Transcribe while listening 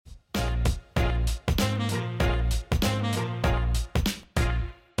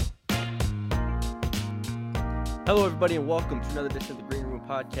Hello, everybody, and welcome to another edition of the Green Room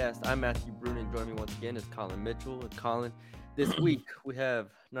Podcast. I'm Matthew Brunin, and joining me once again is Colin Mitchell. And Colin, this week we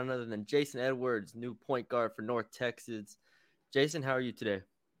have none other than Jason Edwards, new point guard for North Texas. Jason, how are you today?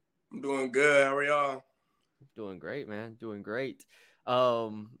 I'm doing good. How are y'all? Doing great, man. Doing great.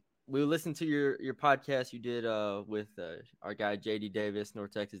 We listened to your podcast you did with our guy JD Davis,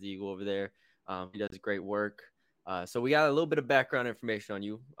 North Texas Eagle over there. He does great work. So we got a little bit of background information on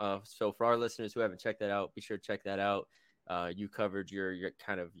you. So for our listeners who haven't checked that out, be sure to check that out. You covered your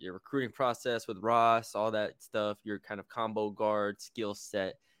kind of your recruiting process with Ross, all that stuff, your kind of combo guard skill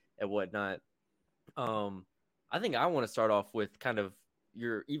set and whatnot. I think I want to start off with kind of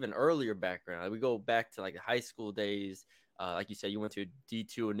your even earlier background. We go back to like the high school days. Like you said, you went to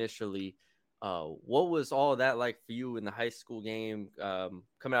D2 initially. What was all of that like for you in the high school game,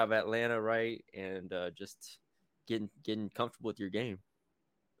 coming out of Atlanta, right? And just getting comfortable with your game.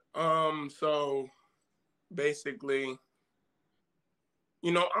 So basically,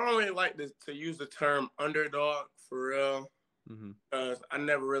 I don't really like to use the term underdog for real. Because I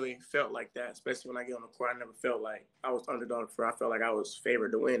never really felt like that, especially when I get on the court. I never felt like I was underdog I felt like I was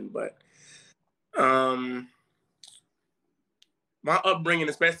favored to win. But my upbringing,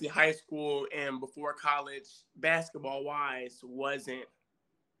 especially high school and before college, basketball-wise, wasn't,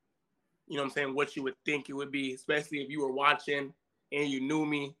 what you would think it would be, especially if you were watching and you knew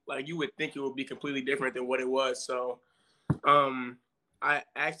me. Like, you would think it would be completely different than what it was. So I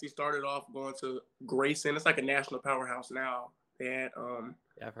actually started off going to Grayson. It's like a national powerhouse now. They had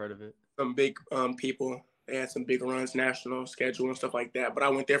I've heard of it. Some big people. They had some big runs, national schedule and stuff like that. But I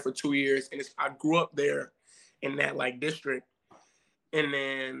went there for 2 years, and I grew up there in that like district. And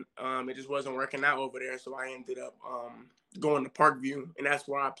then it just wasn't working out over there, so I ended up going to Parkview, and that's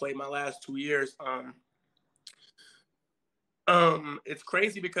where I played my last 2 years. It's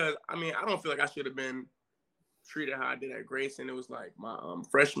crazy because I don't feel like I should have been treated how I did at Grayson. It was like my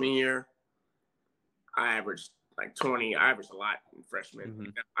freshman year, I averaged like 20. I averaged a lot in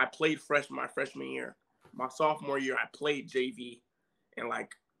freshman. I played my freshman year. My sophomore year, I played JV, and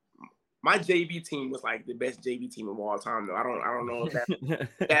like my JV team was like the best JV team of all time. Though I don't know if that's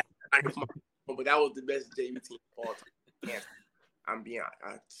but that was the best JV team of all time. I'm being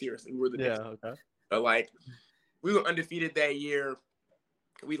seriously, we were the best. Okay. But like we were undefeated that year.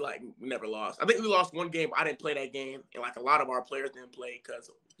 We never lost. I think we lost one game. I didn't play that game, and like a lot of our players didn't play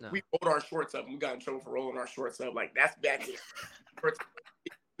because we rolled our shorts up and we got in trouble for rolling our shorts up. Like that's back in.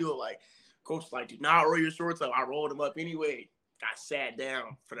 Feel like coach was like, do not roll your shorts up. I rolled them up anyway. Got sat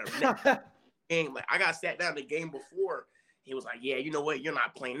down for the next game. Like I got sat down the game before. He was like, yeah, you know what? You're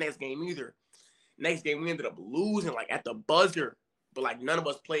not playing next game either. Next game we ended up losing like at the buzzer, but like none of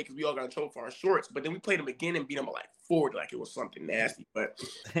us played because we all got in trouble for our shorts. But then we played them again and beat them by like 40. Like it was something nasty. But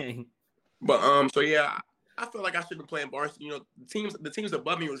so yeah, I feel like I should have been playing varsity. The teams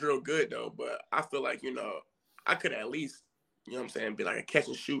above me was real good though. But I feel like I could at least be like a catch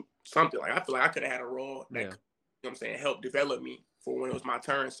and shoot something. Like I feel like I could have had a role that could, help develop me for when it was my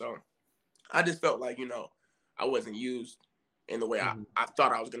turn. So I just felt like I wasn't used in the way I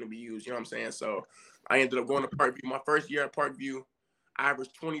thought I was going to be used. You know what I'm saying? So I ended up going to Parkview. My first year at Parkview, I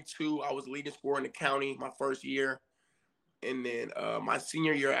averaged 22. I was the leading scorer in the county my first year. And then my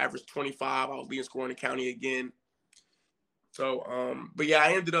senior year, I averaged 25. I was leading scorer in the county again. So, but yeah,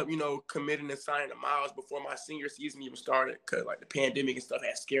 I ended up, committing and signing to Miles before my senior season even started because like the pandemic and stuff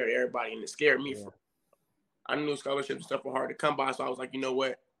had scared everybody, and it scared me. I knew scholarships and stuff were hard to come by, so I was like, you know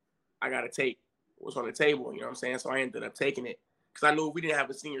what? I got to take what's on the table, you know what I'm saying? So I ended up taking it because I knew if we didn't have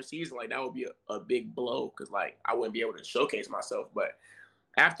a senior season, like that would be a big blow because like I wouldn't be able to showcase myself. But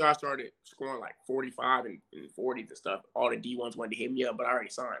after I started scoring like 45 and 40 and stuff, all the D1s wanted to hit me up, but I already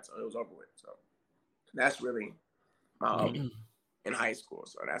signed, so it was over with. So that's really my in high school.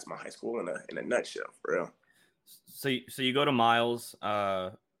 So that's my high school in a nutshell, for real. So you go to Miles.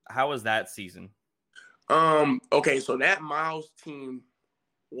 How was that season? Okay, so that Miles team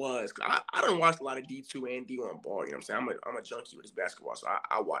was I don't watch a lot of D2 and D1 ball. You know what I'm saying? I'm a junkie with this basketball, so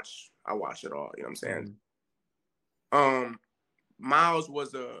I watch it all. You know what I'm saying? Miles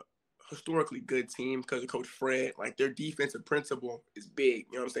was a historically good team because of Coach Fred. Like their defensive principle is big.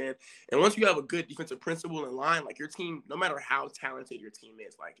 You know what I'm saying? And once you have a good defensive principle in line, like your team, no matter how talented your team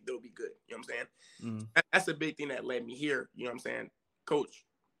is, like they'll be good. You know what I'm saying? That's a big thing that led me here. You know what I'm saying? Coach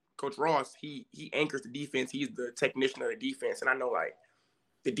Ross, he anchors the defense. He's the technician of the defense, and I know like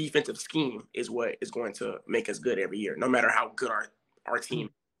the defensive scheme is what is going to make us good every year, no matter how good our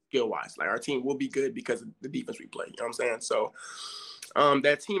team skill-wise. Like our team will be good because of the defense we play. You know what I'm saying? So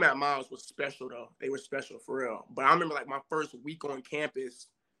that team at Miles was special though. They were special for real. But I remember like my first week on campus,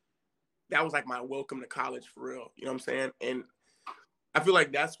 that was like my welcome to college for real. You know what I'm saying? And I feel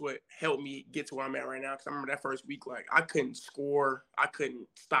like that's what helped me get to where I'm at right now. Because I remember that first week, like I couldn't score, I couldn't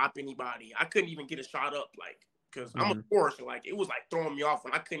stop anybody, I couldn't even get a shot up, like because I'm a scorer, so like it was like throwing me off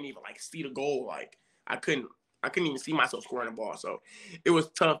when I couldn't even like see the goal. Like I couldn't even see myself scoring the ball. So it was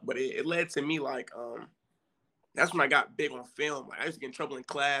tough, but it led to me like that's when I got big on film. Like I used to get in trouble in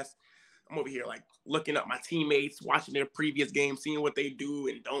class. I'm over here like looking up my teammates, watching their previous games, seeing what they do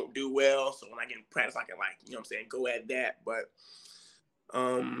and don't do well. So when I get in practice, I can like, you know what I'm saying, go at that. But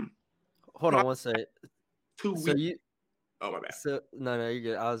hold on one second. 2 weeks. So you Oh my bad. So no, you're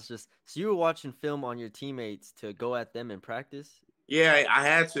good. I was just so you were watching film on your teammates to go at them in practice? Yeah, I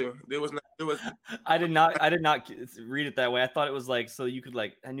had to. There was I did not read it that way. I thought it was like so you could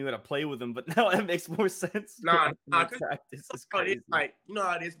like I knew how to play with them, but now it makes more sense. Nah, practice is crazy. It's like you know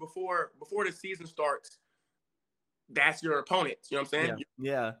how it is before the season starts. That's your opponent. You know what I'm saying?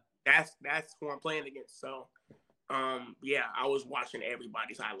 Yeah. That's who I'm playing against. So, yeah, I was watching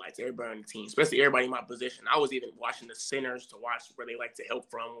everybody's highlights, everybody on the team, especially everybody in my position. I was even watching the centers to watch where they like to help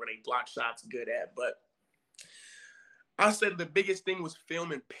from, where they block shots good at. But I said the biggest thing was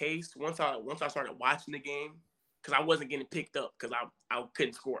film and pace. Once I started watching the game, because I wasn't getting picked up because I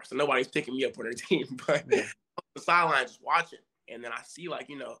couldn't score, so nobody's picking me up on their team. But on the sideline just watching, and then I see like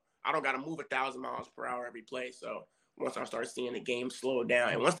I don't got to move 1,000 miles per hour every play. So once I started seeing the game slow down,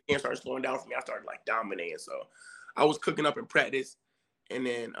 and once the game started slowing down for me, I started like dominating. So I was cooking up in practice, and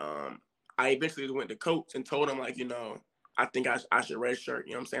then I eventually went to coach and told him like I think I should redshirt.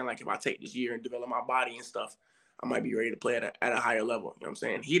 You know what I'm saying? Like if I take this year and develop my body and stuff, I might be ready to play at a higher level. You know what I'm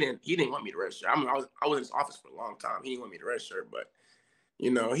saying? He didn't want me to redshirt. I mean, I was in his office for a long time. He didn't want me to redshirt, but he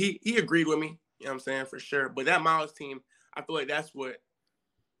agreed with me. You know what I'm saying? For sure. But that Miles team, I feel like that's what.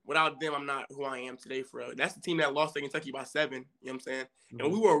 Without them, I'm not who I am today for real. That's the team that lost to Kentucky by 7. You know what I'm saying? Mm-hmm.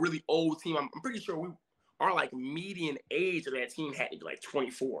 And we were a really old team. I'm pretty sure our like median age of that team had to be like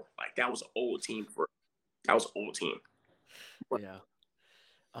 24. Like that was an old team that was an old team. Yeah.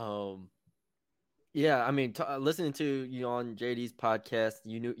 Yeah, I mean, listening to you on JD's podcast,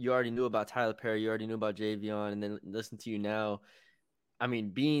 you already knew about Tyler Perry, you already knew about Javion, and then listen to you now. I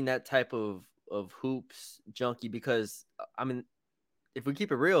mean, being that type of hoops junkie, because I mean, if we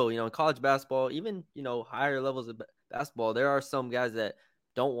keep it real, in college basketball, even higher levels of basketball, there are some guys that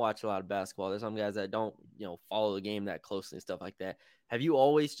don't watch a lot of basketball. There's some guys that don't follow the game that closely and stuff like that. Have you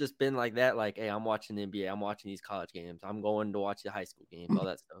always just been like that? Like, hey, I'm watching the NBA, I'm watching these college games, I'm going to watch the high school games, all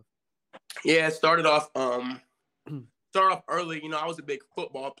that stuff. Yeah, it started off early. I was a big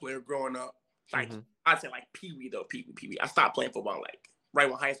football player growing up. Like I'd say like Pee Wee. I stopped playing football like right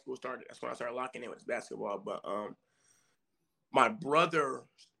when high school started. That's when I started locking in with basketball. But my brother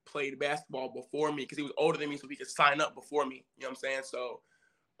played basketball before me because he was older than me, so he could sign up before me. You know what I'm saying? So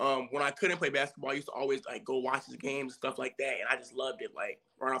when I couldn't play basketball, I used to always like go watch his games and stuff like that, and I just loved it like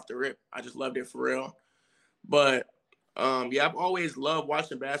right off the rip. I just loved it for real. But yeah, I've always loved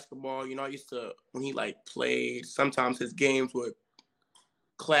watching basketball. I used to, when he like played, sometimes his games would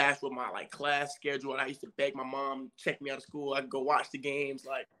clash with my like class schedule, and I used to beg my mom to check me out of school. I'd go watch the games.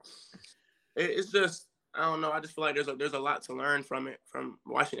 Like it's just, I don't know. I just feel like there's a lot to learn from it, from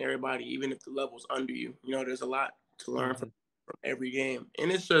watching everybody, even if the level's under you. There's a lot to learn from every game,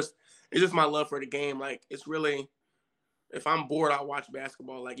 and it's just my love for the game. Like it's really. If I'm bored, I'll watch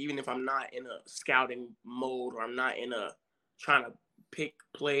basketball. Like, even if I'm not in a scouting mode or I'm not in a trying to pick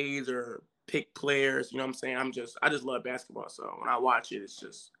plays or pick players, you know what I'm saying? I just love basketball. So when I watch it, it's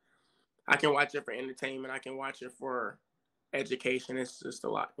just, I can watch it for entertainment. I can watch it for education. It's just a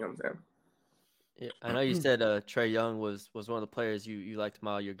lot, you know what I'm saying? Yeah, I know you said Trae Young was one of the players you liked to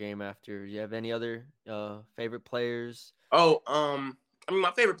model your game after. Do you have any other favorite players? Oh, I mean,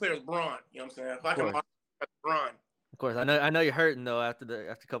 my favorite player is Bron. You know what I'm saying? If I can model Bron. Of course, I know you're hurting though after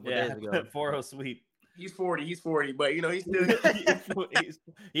a couple of days ago. 4-0 sweep. He's 40, but he's still.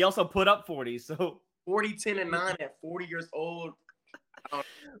 He also put up 40, so 40, 10, and 9 at 40 years old.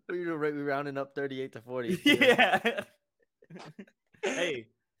 We rounding up 38 to 40. Yeah. Hey,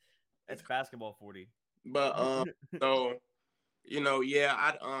 it's basketball 40. But so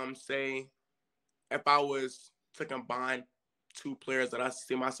yeah, I'd say if I was to combine two players that I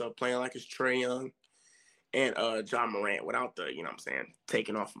see myself playing like it's Trae Young and John Morant without the, you know what I'm saying,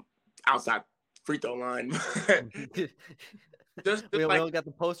 taking off outside free throw line. just we like, don't got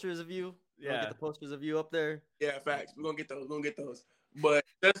the posters of you. Yeah, get the posters of you up there. Yeah, facts. We're gonna get those. But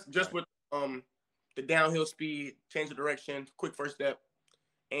just with the downhill speed, change of direction, quick first step,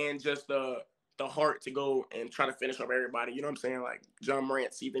 and just the heart to go and try to finish off everybody. You know what I'm saying? Like John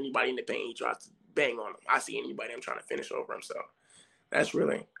Morant sees anybody in the paint, he tries to bang on them. I see anybody, I'm trying to finish over him. So that's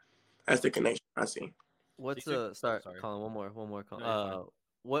really That's the connection I see. What's sorry, Colin, one more Colin. No,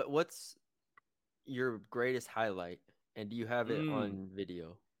 what's your greatest highlight, and do you have it on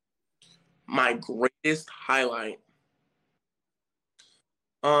video? My greatest highlight.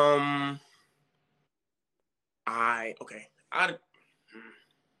 My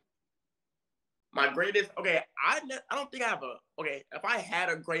greatest. Okay, I don't think I have a. Okay, if I had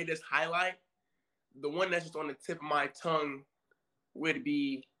a greatest highlight, the one that's just on the tip of my tongue would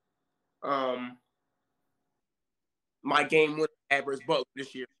be my game with Adverse Butler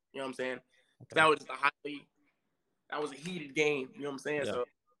this year. You know what I'm saying? Okay. That was just that was a heated game. You know what I'm saying? Yeah. So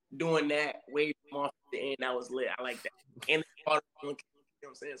doing that, waving off at the end, that was lit. I like that. And you know what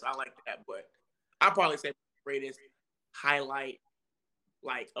I'm saying? So I like that. But I'll probably say my greatest highlight,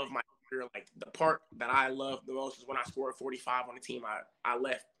 like, of my career, like the part that I love the most is when I scored 45 on the team. I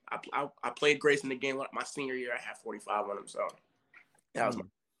left. I played Grace in the game my senior year. I had 45 on him. So that was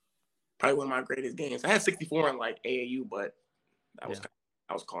probably one of my greatest games. I had 64 in like AAU, but that was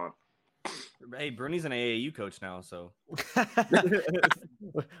calm. Hey, Bernie's an AAU coach now, so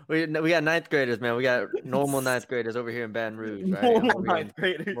we got ninth graders, man. We got normal ninth graders over here in Baton Rouge, right? Normal ninth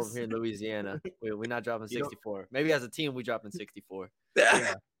graders over here in Louisiana. We're not dropping 64. Maybe as a team we dropping 64.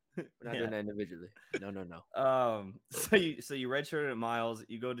 Yeah. We're not doing that individually. No. So you redshirted at Miles,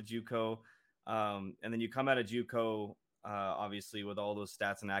 you go to JUCO, and then you come out of JUCO, obviously with all those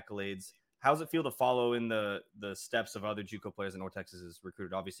stats and accolades. How does it feel to follow in the steps of other JUCO players that North Texas has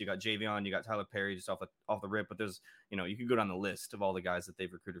recruited? Obviously, you got Javion, you got Tyler Perry just off the rip, but there's, you can go down the list of all the guys that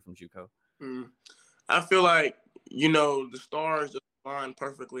they've recruited from JUCO. I feel like, the stars just aligned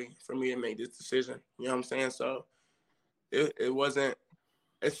perfectly for me to make this decision. You know what I'm saying? So it wasn't,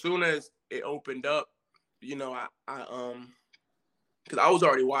 as soon as it opened up, I because I was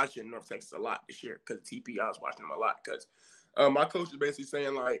already watching North Texas a lot this year because TP, I was watching them a lot because my coach is basically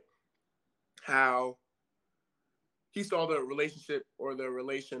saying, like, how he saw the relationship or the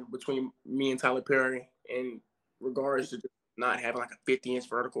relation between me and Tyler Perry in regards to just not having like a 50-inch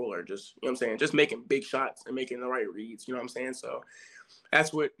vertical or just, you know what I'm saying, just making big shots and making the right reads, you know what I'm saying? So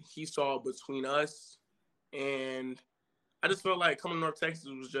that's what he saw between us. And I just felt like coming to North Texas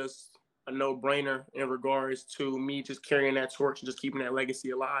was just a no-brainer in regards to me just carrying that torch and just keeping that legacy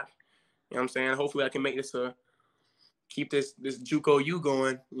alive. You know what I'm saying? Hopefully I can make this keep this JUCO U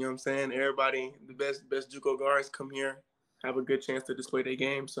going. You know what I'm saying? Everybody, the best JUCO guards come here, have a good chance to display their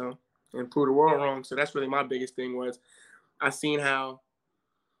game, so, and prove the world wrong. So that's really my biggest thing was I seen how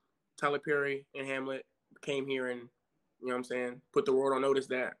Tyler Perry and Hamlet came here and, you know what I'm saying, put the world on notice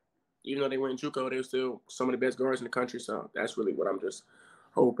that even though they went in JUCO, they were still some of the best guards in the country. So that's really what I'm just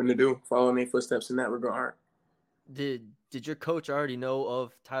hoping to do, following their footsteps in that regard. Did your coach already know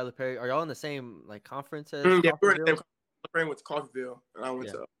of Tyler Perry? Are y'all in the same conference as? Yeah, we're in the same conference. Perry went to Coffeyville, and I went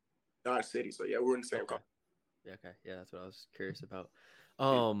to Dodge City. So yeah, we're in the same conference. Yeah, okay. Yeah, that's what I was curious about.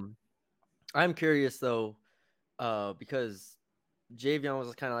 I'm curious though, because Javion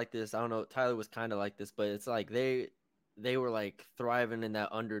was kind of like this. I don't know. Tyler was kind of like this, but it's like they were like thriving in that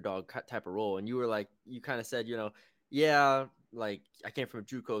underdog type of role, and you were like, you kind of said, like I came from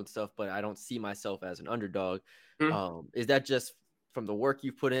JUCO and stuff, but I don't see myself as an underdog. Is that just from the work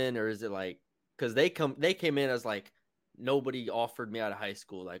you put in, or is it like because they came in as like nobody offered me out of high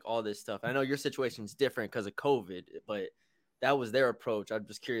school, like all this stuff? I know your situation is different because of COVID, but that was their approach. I'm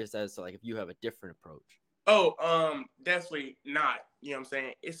just curious as to like if you have a different approach. Oh, definitely not. You know what I'm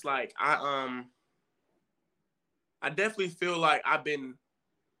saying? It's like I definitely feel like I've been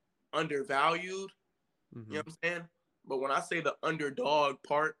undervalued. You know what I'm saying? But when I say the underdog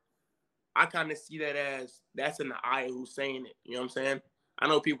part, I kind of see that as that's in the eye of who's saying it. You know what I'm saying? I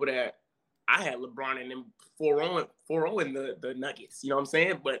know people that I had LeBron and them 4-0 in the Nuggets. You know what I'm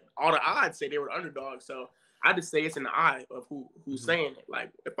saying? But all the odds say they were underdogs. So I just say it's in the eye of who's saying it.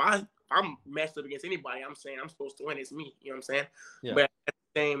 Like if I'm matched up against anybody, I'm saying I'm supposed to win. It's me. You know what I'm saying? Yeah. But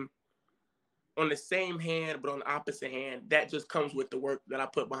on the same hand, but on the opposite hand, that just comes with the work that I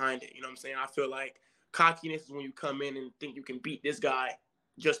put behind it. You know what I'm saying? I feel like cockiness is when you come in and think you can beat this guy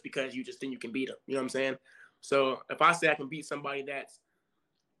just because you just think you can beat him. You know what I'm saying? So if I say I can beat somebody that's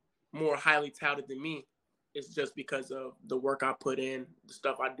more highly touted than me, it's just because of the work I put in, the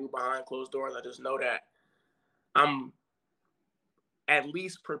stuff I do behind closed doors. I just know that I'm at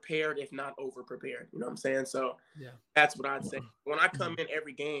least prepared, if not over-prepared. You know what I'm saying? So that's what I'd say. When I come in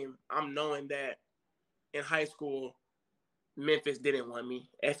every game, I'm knowing that in high school, Memphis didn't want me.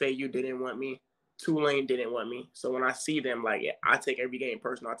 FAU didn't want me. Tulane didn't want me. So when I see them, like, I take every game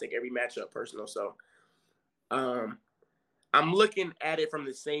personal. I take every matchup personal. So I'm looking at it from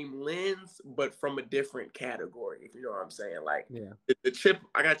the same lens, but from a different category, if you know what I'm saying. Like, the chip,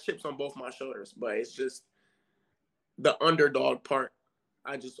 I got chips on both my shoulders, but it's just the underdog part.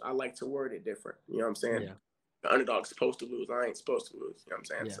 I like to word it different. You know what I'm saying? Yeah. The underdog's supposed to lose. I ain't supposed to lose. You know what I'm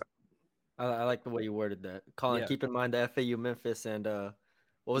saying? Yeah. So. I like the way you worded that. Colin, keep in mind the FAU, Memphis, and what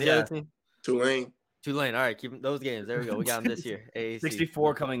was the other team? Tulane. All right, keep those games. There we go. We got them this year. AAC.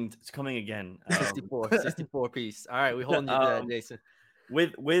 64 coming again. 64 piece. All right, we holding you to that, Jason.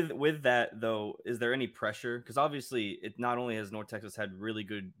 With that though, is there any pressure? Because obviously, it not only has North Texas had really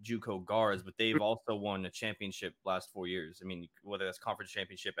good JUCO guards, but they've also won a championship last 4 years. I mean, whether that's conference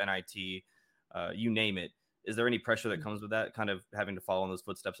championship, NIT, you name it. Is there any pressure that comes with that, kind of having to follow in those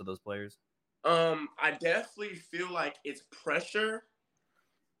footsteps of those players? I definitely feel like it's pressure,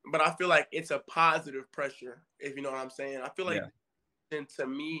 but I feel like it's a positive pressure, if you know what I'm saying. I feel like to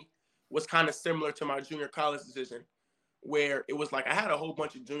me was kind of similar to my junior college decision, where it was like I had a whole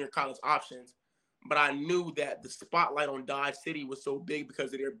bunch of junior college options, but I knew that the spotlight on Dodge City was so big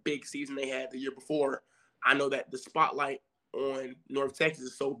because of their big season they had the year before. I know that the spotlight on North Texas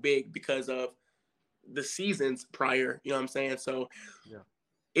is so big because of the seasons prior, you know what I'm saying? So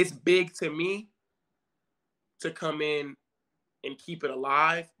it's big to me to come in and keep it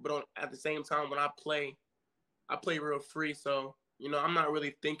alive, but at the same time, when I play real free. So, you know, I'm not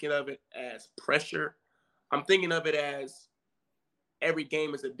really thinking of it as pressure. I'm thinking of it as every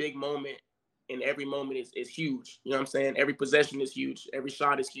game is a big moment, and every moment is huge. You know what I'm saying? Every possession is huge. Every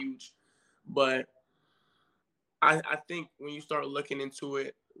shot is huge. But I think when you start looking into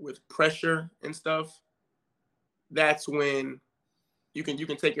it with pressure and stuff, that's when you can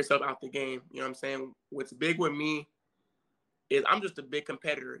take yourself out the game. You know what I'm saying? What's big with me is I'm just a big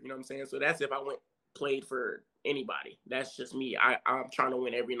competitor. You know what I'm saying? So that's if I played for anybody. That's just me. I'm trying to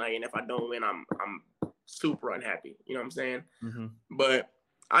win every night, and if I don't win, I'm super unhappy. You know what I'm saying? Mm-hmm. But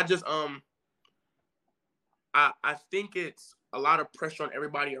I just I think it's a lot of pressure on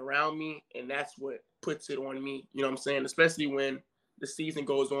everybody around me, and that's what puts it on me. You know what I'm saying? Especially when the season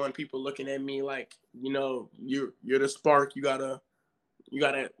goes on, people looking at me like, you know, you're the spark. You gotta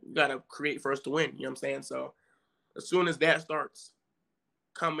create for us to win. You know what I'm saying? So as soon as that starts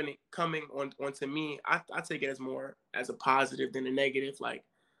coming onto me, I take it as more as a positive than a negative. Like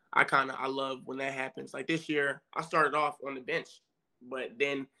I love when that happens. Like this year, I started off on the bench, but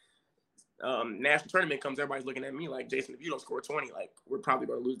then national tournament comes, everybody's looking at me like, Jason, if you don't score 20, like we're probably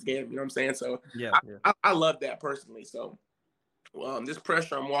going to lose the game. You know what I'm saying? So I love that personally. So this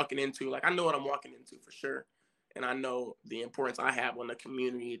pressure I'm walking into, like I know what I'm walking into for sure, and I know the importance I have on the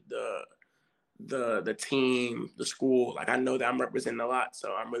community, the team, the school. Like I know that I'm representing a lot,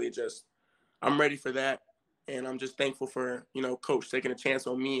 so I'm ready for that, and I'm just thankful for, you know, Coach taking a chance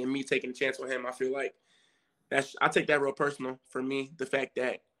on me and me taking a chance on him. I feel like I take that real personal for me, the fact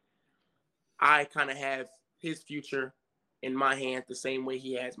that I kind of have his future in my hands the same way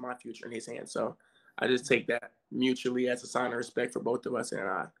he has my future in his hands. So I just take that mutually as a sign of respect for both of us, and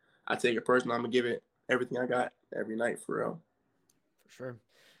I take it personal. I'm gonna give it everything I got every night for real. For sure.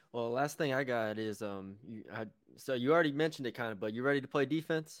 Well, last thing I got is so you already mentioned it kind of, but you ready to play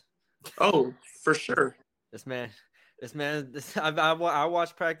defense? Oh, for sure. I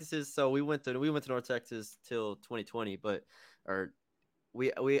watched practices. So we went to North Texas till 2020, but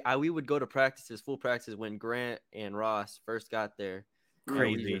we would go to practices, full practices, when Grant and Ross first got there.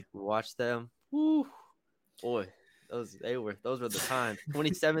 Crazy. We watched them. Woo, boy, those were the times.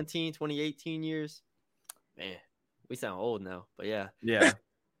 2017, 2018 years. Man, we sound old now, but yeah.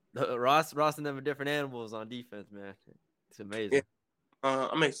 Ross and them are different animals on defense, man. It's amazing. Yeah.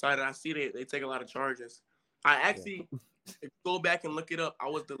 I'm excited. I see they take a lot of charges. I actually go back and look it up. I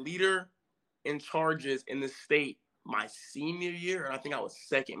was the leader in charges in the state my senior year, and I think I was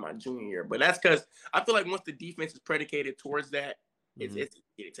second my junior year. But that's because I feel like once the defense is predicated towards that, it's easy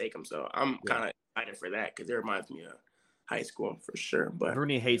to take them. So I'm kind of excited for that because it reminds me of high school for sure. But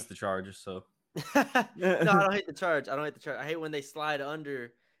Rooney hates the Chargers, so no, I don't hate the charge. I hate when they slide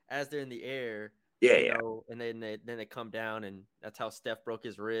under as they're in the air. You know, and then they come down, and that's how Steph broke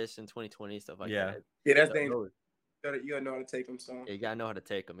his wrist in 2020, stuff like that. Yeah, that's dangerous. You gotta know how to take them. So you gotta know how to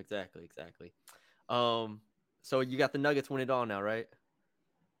take them. Exactly. So you got the Nuggets win it all now, right?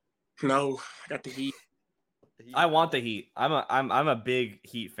 No, I got the Heat. I want the Heat. I'm a big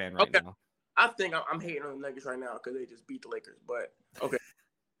Heat fan right now. I think I'm hating on the Nuggets right now because they just beat the Lakers. But okay.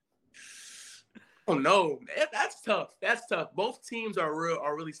 Oh no, that's tough. That's tough. Both teams are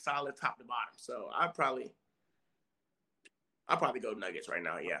really solid top to bottom. So I'll probably go Nuggets right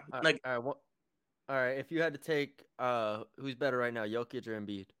now. Yeah. All right. If you had to take who's better right now, Jokic or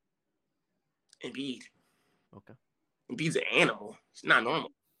Embiid? Embiid. Okay. He's an animal. He's not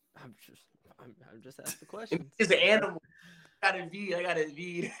normal. I'm just asking the question. He's an animal. I got a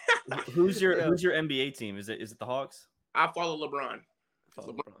V. Who's your NBA team? Is it the Hawks? I follow LeBron.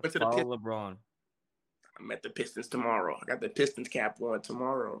 Follow LeBron. I'm at the Pistons tomorrow. I got the Pistons cap on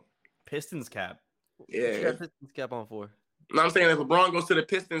tomorrow. Pistons cap? Yeah. You got Pistons cap on for? No, I'm saying if LeBron goes to the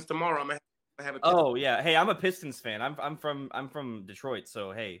Pistons tomorrow, I'm gonna have a Pistons. Oh yeah. Hey, I'm a Pistons fan. I'm from Detroit,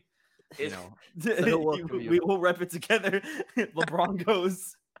 so hey, you know, we will rep it together. LeBron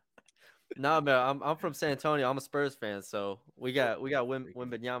goes. Nah, man, I'm from San Antonio. I'm a Spurs fan, so we got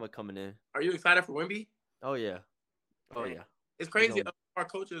Wembanyama coming in. Are you excited for Wemby? Oh yeah. It's crazy. Our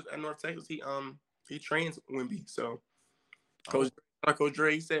coaches at North Texas, he trains Wemby. So Coach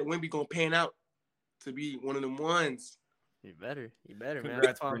Dre said Wemby gonna pan out to be one of them ones. You better, Congrats, man.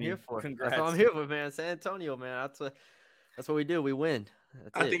 That's what I'm here for. Congrats. That's what I'm here for, man. San Antonio, man. That's what we do. We win.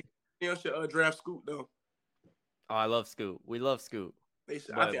 I think should draft Scoot though. Oh, I love Scoot. We love Scoot. They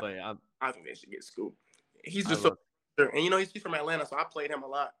should. I think they should get Scoot. He's just so, and he's from Atlanta, so I played him a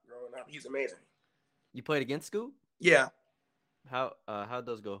lot growing up. He's amazing. You played against Scoot? Yeah. How'd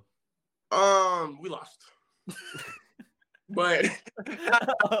those go? We lost. But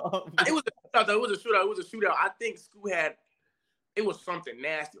it was a shootout. I think Scoot it was something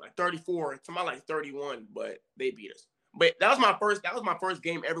nasty, like 34, to my like 31, but they beat us. But that was my first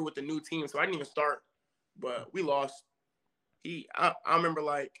game ever with the new team, so I didn't even start. But we lost. I remember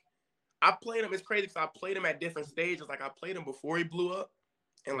like I played him. It's crazy because I played him at different stages. Like I played him before he blew up,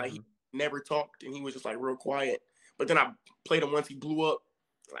 and like he never talked, and he was just like real quiet. But then I played him once he blew up.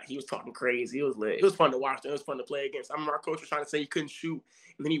 Like he was talking crazy. It was lit. It was fun to watch. It was fun to play against. I remember our coach was trying to say he couldn't shoot,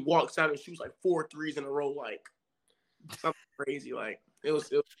 and then he walks out and shoots like 4 threes in a row, like something crazy. Like it was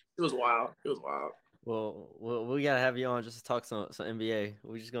wild. It was wild. Well, we gotta have you on just to talk some NBA.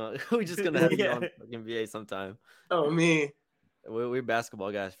 We just gonna have you on NBA sometime. Oh man, we're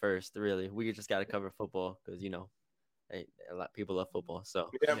basketball guys first. Really, we just gotta cover football because a lot of people love football.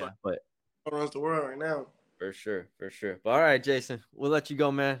 So but runs the world right now. For sure. But all right, Jason, we'll let you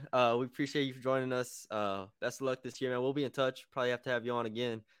go, man. We appreciate you for joining us. Best of luck this year, man. We'll be in touch. Probably have to have you on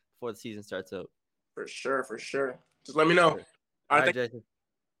again before the season starts up. For sure. Just let me know. All right, Jason.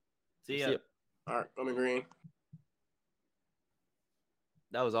 See ya. All right, go green.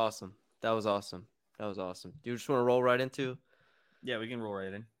 That was awesome. Do you just want to roll right into? Yeah, we can roll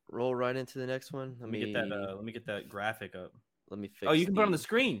right in. Roll right into the next one. Let me get that graphic up. Let me fix. Oh, you can put it on the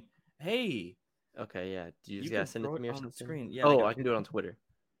screen. Hey. Okay, yeah. Do you just gotta send it to me or something? The screen. Yeah. I can do it on Twitter.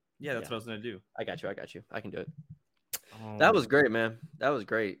 Yeah, that's what I was gonna do. I got you. I can do it. That was great, man. That was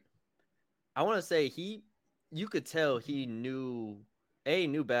great. I want to say you could tell he knew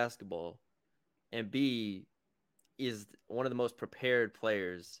basketball, and B is one of the most prepared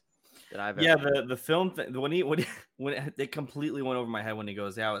players that I've ever. Yeah, the film thing, when it completely went over my head when he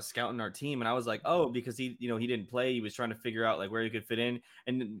goes, I was scouting our team, and I was like, oh, because he didn't play, he was trying to figure out like where he could fit in,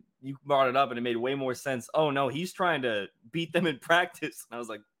 and you brought it up, and it made way more sense. Oh no, he's trying to beat them in practice, and I was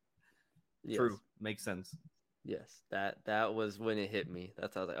like, true, makes sense. Yes, that was when it hit me.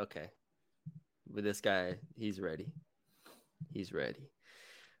 That's how I was like, okay, with this guy, he's ready.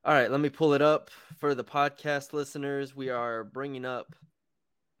 All right, let me pull it up for the podcast listeners. We are bringing up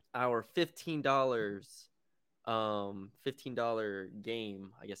our $15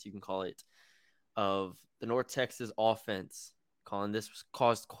 game, I guess you can call it, of the North Texas offense. Colin, this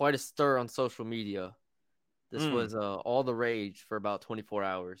caused quite a stir on social media. This was all the rage for about 24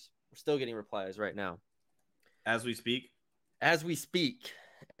 hours. We're still getting replies right now. As we speak.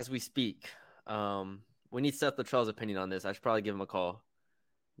 We need Seth Luttrell's opinion on this. I should probably give him a call.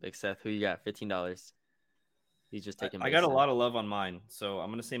 Big Seth, who you got? $15. He's just taking. I got a lot of love on mine, so I'm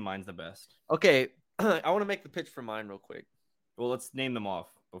gonna say mine's the best. Okay, I want to make the pitch for mine real quick. Well, let's name them off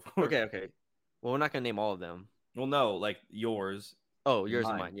before. Okay. Well, we're not gonna name all of them. Well, no, like yours. Oh, yours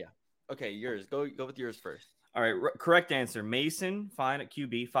and mine. Yeah. Okay, yours. Go with yours first. All right. Correct answer. Mason, fine at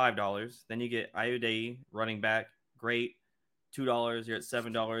QB, $5. Then you get Ayodele, running back, great, $2. You're at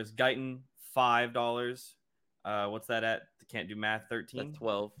 $7. Guyton, $5. What's that at? Can't do math. 13. That's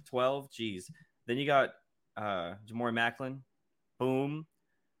 12. 12. Jeez. Then you got Jamori Macklin, boom,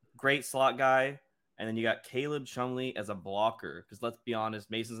 great slot guy. And then you got Caleb Chumley as a blocker. Because let's be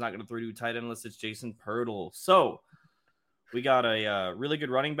honest, Mason's not going to throw to tight end unless it's Jason Pirtle. So we got a really good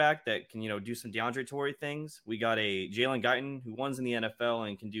running back that can, do some DeAndre Torrey things. We got a Jalen Guyton who runs in the NFL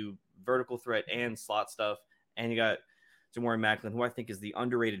and can do vertical threat and slot stuff. And you got Jamori Macklin, who I think is the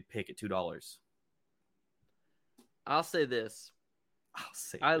underrated pick at $2. I'll say this.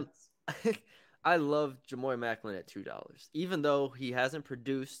 I love Jamori Macklin at $2. Even though he hasn't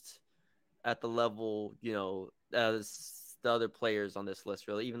produced at the level, as the other players on this list,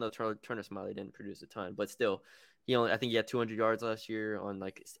 really, even though Turner Smiley didn't produce a ton, but still, I think he had 200 yards last year on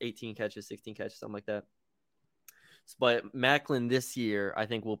like 18 catches, 16 catches, something like that. But Macklin this year, I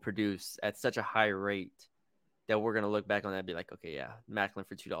think, will produce at such a high rate that we're going to look back on that and be like, okay, yeah, Macklin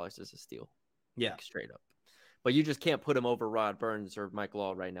for $2 is a steal. Yeah. Like, straight up. But you just can't put him over Rod Burns or Mike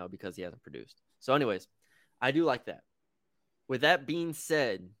Law right now because he hasn't produced. So anyways, I do like that. With that being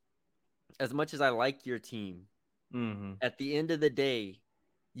said, as much as I like your team, at the end of the day,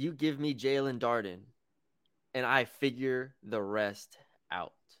 you give me Jalen Darden, and I figure the rest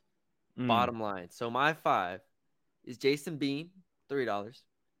out. Bottom line. So my 5 is Jason Bean, $3.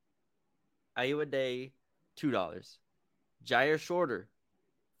 Ayuade, $2. Jair Shorter,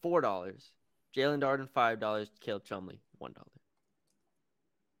 $4. Jalen Darden, $5. Caleb Chumley, $1.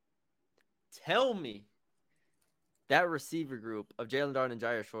 Tell me that receiver group of Jalen Darden and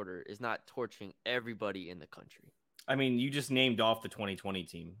Jair Shorter is not torching everybody in the country. I mean, you just named off the 2020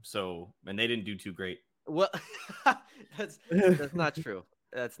 team, and they didn't do too great. Well, that's not true.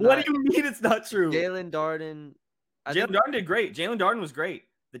 What do you mean it's not true? Jalen Darden. Jalen Darden did great. Jalen Darden was great.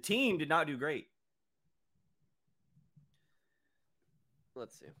 The team did not do great.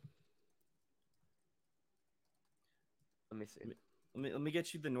 Let's see. Let me see. Let me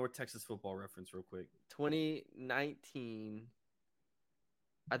get you the North Texas football reference real quick. 2019.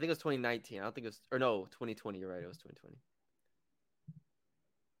 I think it was 2019. I don't think it was, or no, 2020. You're right. It was 2020.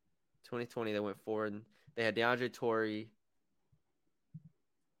 2020, they went forward. And they had DeAndre Torrey.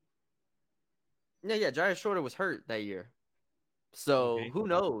 Yeah. Jair Shorter was hurt that year. So okay. Who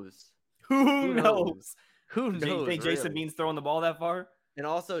knows? Who knows? Who knows? Do you think Jason Bean's throwing the ball that far? And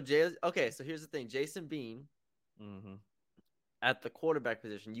also, okay, so here's the thing. Jason Bean, at the quarterback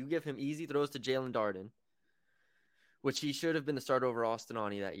position, you give him easy throws to Jalen Darden, which he should have been the starter over Austin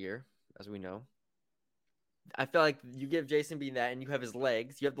Aune that year, as we know. I feel like you give Jason Bean that, and you have his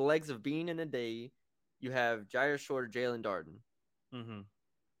legs. You have the legs of Bean and Adai. You have Jair Shorter, Jalen Darden.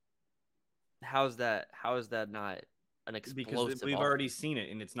 How is that not an explosive? Because we've already seen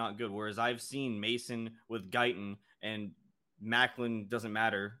it, and it's not good. Whereas I've seen Mason with Guyton, and Macklin doesn't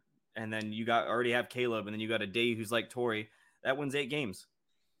matter. And then you already have Caleb, and then you got Adai who's like Torrey. That wins 8 games.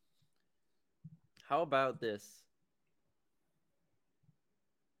 How about this?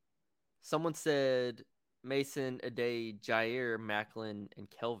 Someone said Mason, Adai, Jair, Macklin, and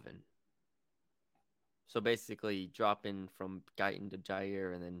Kelvin. So basically dropping from Guyton to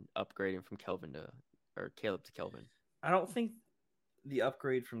Jair and then upgrading from Caleb to Kelvin. I don't think the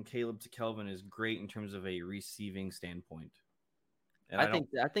upgrade from Caleb to Kelvin is great in terms of a receiving standpoint. And I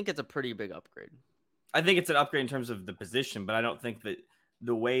think it's a pretty big upgrade. I think it's an upgrade in terms of the position, but I don't think that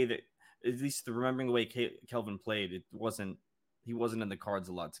the way that, at least remembering the way Kelvin played, he wasn't in the cards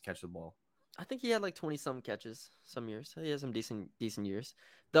a lot to catch the ball. I think he had like 20-some catches some years. He has some decent years.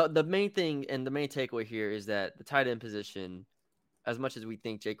 The main thing and the main takeaway here is that the tight end position, as much as we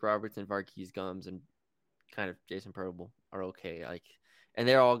think Jake Roberts and Varkey's Gums and kind of Jason Purble are okay, and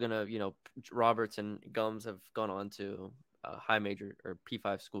they're all gonna, Roberts and Gums have gone on to high major or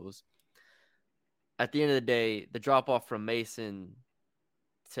P5 schools. At the end of the day, the drop off from Mason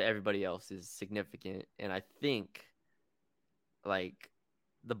to everybody else is significant, and I think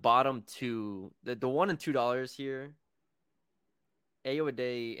the bottom two, the $1 and $2 here,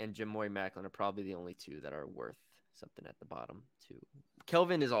 Ayuade and Jamoy Macklin are probably the only two that are worth something at the bottom too.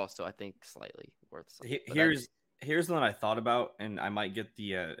 Kelvin is also, I think, slightly worth something. Here's the one I thought about, and I might get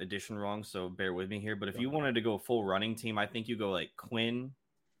the addition wrong, so bear with me here. But if you wanted to go full running team, I think you go like Quinn,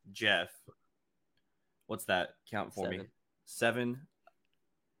 Jeff. What's that? Count for 7. me. 7.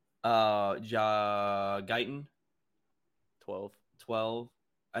 Guyton. 12.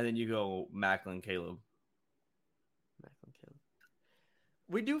 And then you go Macklin, Caleb.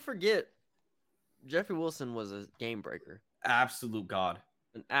 We do forget Jeffrey Wilson was a game breaker. Absolute god.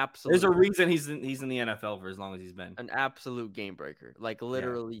 An absolute. There's a reason he's in the NFL for as long as he's been. An absolute game breaker. Like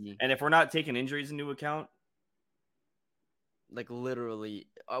literally. Yeah. And if we're not taking injuries into account, like literally,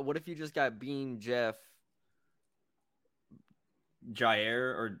 what if you just got Bean, Jeff,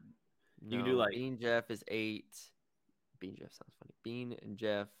 Jair, or you can do like Bean, Jeff is 8. Bean, Jeff sounds funny. Bean and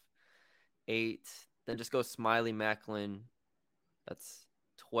Jeff 8. Then just go Smiley, Macklin. That's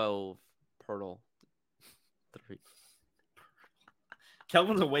 12. Pirtle 3.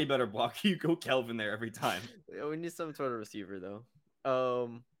 Kelvin's a way better blocker. You go Kelvin there every time. Yeah, we need some sort of receiver though.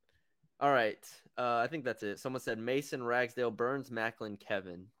 All right. I think that's it. Someone said Mason, Ragsdale, Burns, Macklin,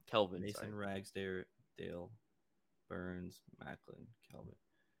 Kelvin. Mason, Ragsdale, Burns, Macklin, Kelvin.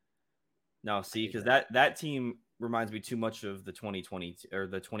 No, see, because that team reminds me too much of the 2020 or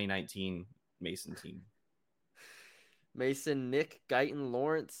the 2019 Mason team. Mason, Nick, Guyton,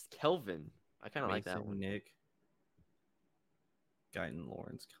 Lawrence, Kelvin. I kind of like that one. Nick, Guyton,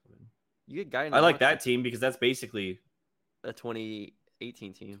 Lawrence, Kelvin. You get Guyton. I like that team because that's basically a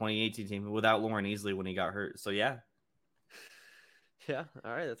 2018 team. 2018 team without Lauren Easley when he got hurt. So yeah. Yeah.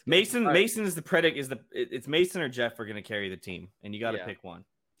 All right. That's good. Mason. Right. Mason is the predicate. It's Mason or Jeff are going to carry the team, and you got to pick one.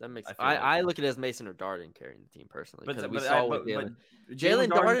 That makes. I look at it as Mason or Darden carrying the team personally. But Jalen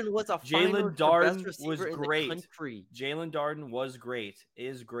Darden was a Jalen Darden was great. Jalen Darden was great.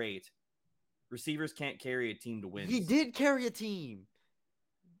 Is great. Receivers can't carry a team to win. He did carry a team.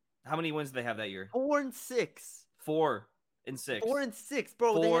 How many wins did they have that year? 4-6. 4-6. 4-6,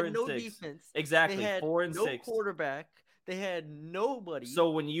 bro. They had no defense. Exactly. They had 4-6. No quarterback. They had nobody.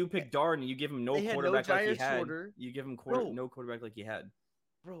 So when you pick Darden, you give him no quarterback like he had. You give him no quarterback like he had.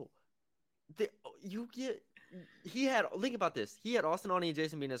 Bro, he had. Think about this. He had Austin Aune and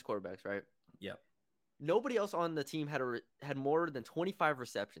Jason Bean as quarterbacks, right? Yeah. Nobody else on the team had more than 25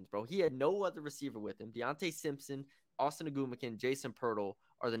 receptions, bro. He had no other receiver with him. Deontay Simpson, Austin Agumakin, Jason Pirtle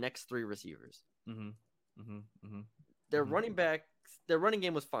are the next 3 receivers. Their running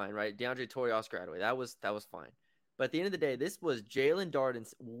game was fine, right? DeAndre Torrey, Oscar Attaway. That was fine. But at the end of the day, this was Jalen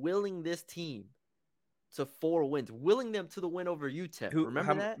Darden willing this team to 4 wins, willing them to the win over UTEP.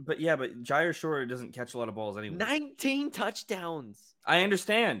 Remember that? But Jair Shore doesn't catch a lot of balls anyway. 19 touchdowns. I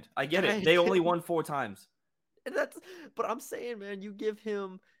understand. I get it. They only won 4 times. But I'm saying, man, you give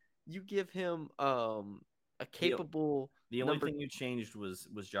him a capable. The only thing you changed was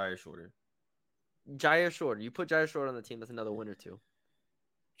Jair Shorter. Jair Shorter. You put Jair Shorter on the team, that's another win or 2.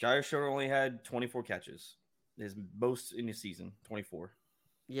 Jair Shorter only had 24 catches. His most in the season, 24.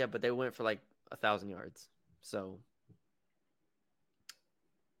 Yeah, but they went for like 1,000 yards. So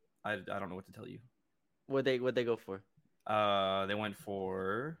I don't know what to tell you. What'd they go for? They went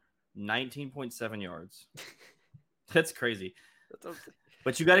for 19.7 yards. That's crazy.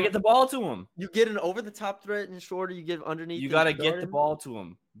 But you got to get the ball to him. You get an over-the-top threat and Shorter. You get underneath. You got to get the ball to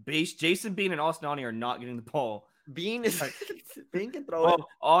him. Jason Bean and Austin Aune are not getting the ball. Bean can throw it.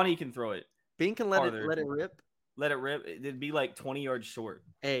 Aune can throw it. Bean can let it rip. Let it rip. It'd be like 20 yards short.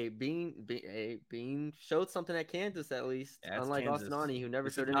 Hey, Bean showed something at Kansas at least. Yeah, unlike Kansas. Austin Aune, who never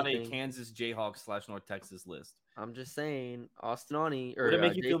showed anything. anything. Not a Kansas Jayhawks / North Texas list. I'm just saying, Austin Aune. Would it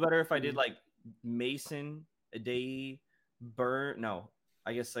make you feel better if I did like Mason, Adai, Burn? No,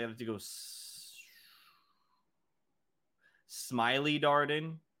 I guess I have to go Smiley,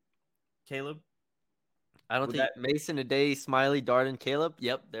 Darden, Caleb. I don't think Mason, Adai, Smiley, Darden, Caleb.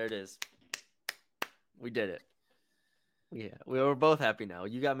 Yep, there it is. We did it. Yeah, we were both happy now.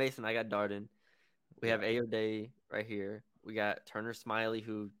 You got Mason, I got Darden. We have Ayoade right here. We got Turner Smiley,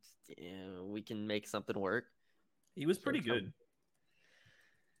 who we can make something work. He was pretty good.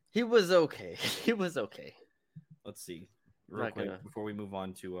 He was okay. Let's see. Real quick before we move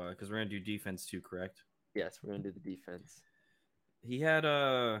on to because we're gonna do defense too, correct? Yes, we're gonna do the defense. He had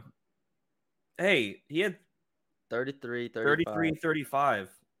he had 33, 35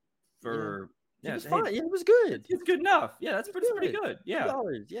 for it was fine. It was good. It's good enough. Yeah, that's pretty good. Yeah.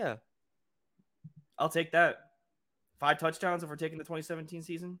 $2, yeah. I'll take that. 5 touchdowns if we're taking the 2017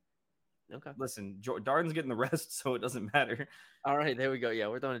 season. Okay. Listen, Darden's getting the rest, so it doesn't matter. All right, there we go. Yeah,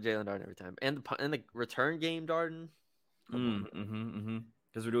 we're throwing to Jalen Darden every time. And the return game, Darden.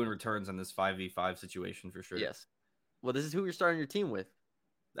 Because we're doing returns on this 5v5 situation for sure. Yes. Well, this is who you're starting your team with.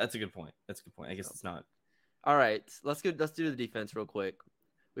 That's a good point. I guess it's not. All right, let's do the defense real quick.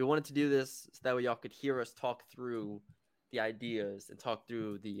 We wanted to do this so that way y'all could hear us talk through the ideas and talk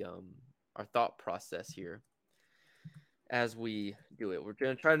through the our thought process here as we do it. We're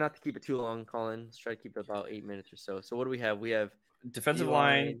going to try not to keep it too long, Colin. Let's try to keep it about 8 minutes or so. So what do we have? We have defensive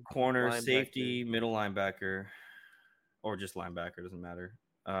line, corner, safety, middle linebacker, or just linebacker. Doesn't matter.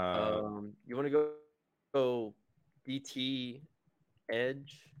 You want to go DT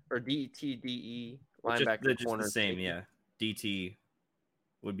edge or DT DE linebacker just corner? The same, safety. Yeah. DT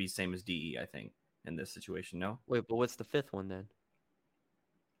would be same as DE, I think, in this situation. No. Wait, but what's the 5th one then?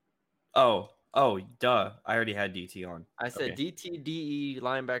 Oh, duh! I already had DT on. I said okay. DT DE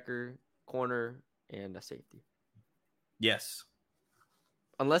linebacker, corner, and a safety. Yes.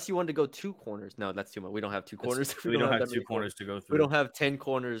 Unless you wanted to go 2 corners. No, that's too much. We don't have 2 corners. We don't have 2 corners to go through. We don't have 10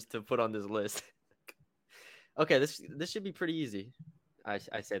 corners to put on this list. Okay, this should be pretty easy. I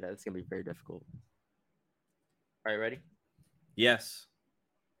say that. It's going to be very difficult. All right, ready? Yes.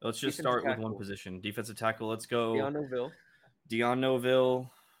 Let's just start with one position. Defensive tackle. Let's go. Deon Noville. Deon Noville.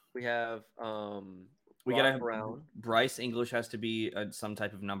 We have We Rod gotta have Brown. Bryce English has to be some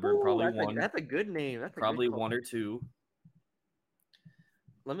type of number, Ooh, probably one. That's a good name. That's probably a good call. one or two.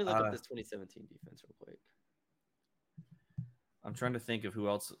 Let me look up this 2017 defense real quick. I'm trying to think of who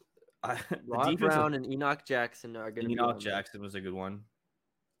else. Rod Brown and Enoch Jackson are going to be on. Enoch Jackson was a good one.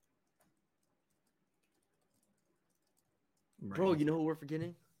 Bro, you know who we're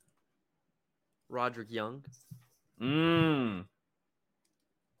forgetting? Roderick Young. All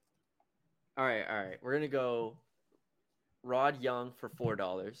right. We're going to go Rod Young for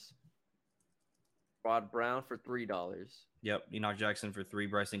 $4. Rod Brown for $3. Yep. Enoch Jackson for 3,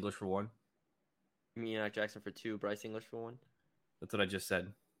 Bryce English for 1. You mean Enoch Jackson for 2, Bryce English for 1? That's what I just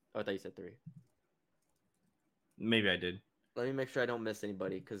said. Oh, I thought you said 3. Maybe I did. Let me make sure I don't miss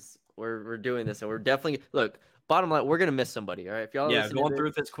anybody because we're doing this and we're definitely bottom line, we're gonna miss somebody. All right, if y'all going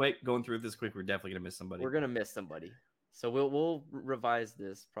through this quick, we're definitely gonna miss somebody. We're gonna miss somebody, so we'll revise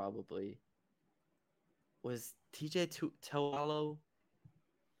this probably. Was TJ Tualo? All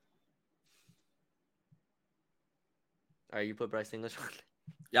right, you put Bryce English on.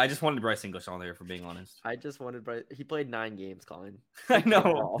 Yeah, I just wanted Bryce English on there, for being honest. I just wanted Bryce. He played 9 games, Colin. I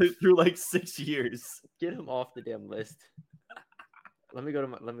know, through like 6 years. Get him off the damn list. Let's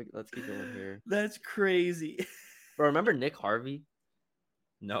keep going here. That's crazy. Bro, remember Nick Harvey?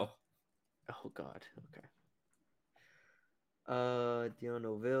 No. Oh God. Okay. Dion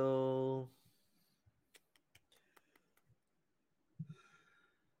O'Ville.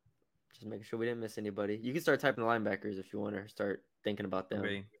 Just making sure we didn't miss anybody. You can start typing the linebackers if you want to start thinking about them.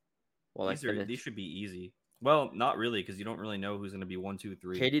 Okay. While these should be easy. Well, not really, because you don't really know who's going to be 1, 2,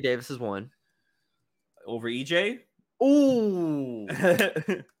 3. KD Davis is 1 over EJ. Ooh.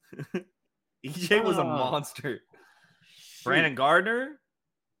 EJ was a monster. Shoot. Brandon Gardner.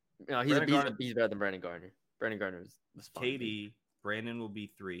 No, he's better than Brandon Gardner. Brandon Gardner was fun. KD. Brandon will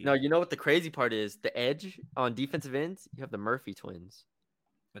be 3. No, you know what the crazy part is? The edge on defensive ends, you have the Murphy twins.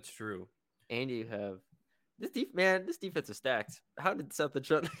 That's true. And you have this defense is stacked. How did Seth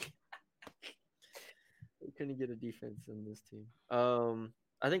Trump we couldn't get a defense in this team?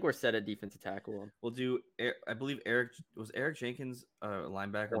 I think we're set at defensive tackle. We'll do. I believe Eric Jenkins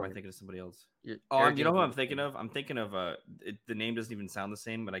linebacker. Or am I thinking of somebody else? You know who I'm thinking of? I'm thinking of the name doesn't even sound the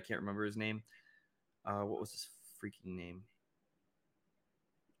same, but I can't remember his name. What was his freaking name?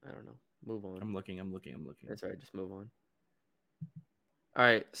 I don't know. Move on. I'm looking. That's all right. Just move on. All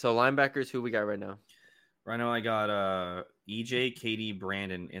right. So linebackers, who we got right now? Right now, I got EJ, KD,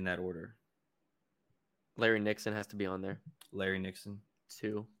 Brandon in that order. Larry Nixon has to be on there. Larry Nixon.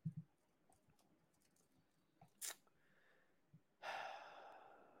 2.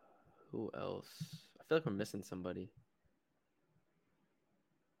 Who else? I feel like we're missing somebody.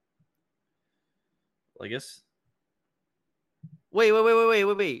 Well, I guess. Wait.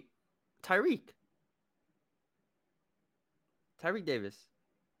 Tyreek Davis.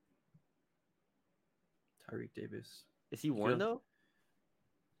 Tyreek Davis. Is he 1 though?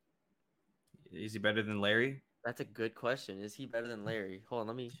 Is he better than Larry? That's a good question. Is he better than Larry? Hold on,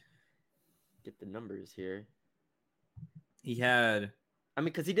 let me get the numbers here. He had...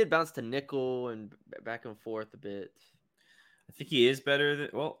 because he did bounce to nickel and back and forth a bit. I think he is better than...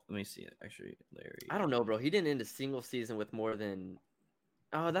 Well, let me see it. Actually, Larry... I don't know, bro. He didn't end a single season with more than...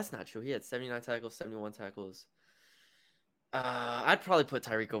 Oh, that's not true. He had 79 tackles, 71 tackles. I'd probably put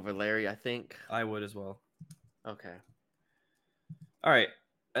Tyreek over Larry, I think. I would as well. Okay. All right.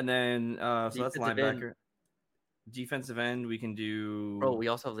 And then, so that's linebacker. End. Defensive end, we can do... Bro, we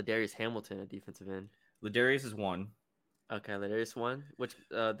also have Ladarius Hamilton at defensive end. Ladarius is 1. Okay, Ladarius 1. Which,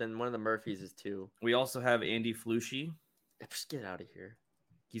 then one of the Murphys is 2. We also have Andy Flushy. Just get out of here.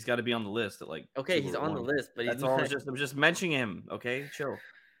 He's got to be on the list at like... Okay, he's on the list, but that's all. I'm just mentioning him. Okay, chill.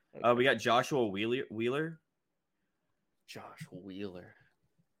 Okay. We got Joshua Wheeler. Josh Wheeler.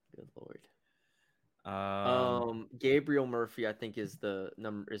 Good Lord. Gabriel Murphy, I think is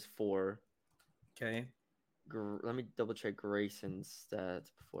 4. Okay. Let me double check Grayson's stats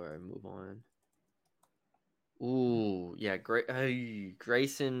before I move on. Ooh, yeah,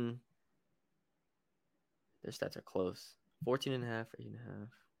 Grayson. Their stats are close. 14.5, 8.5.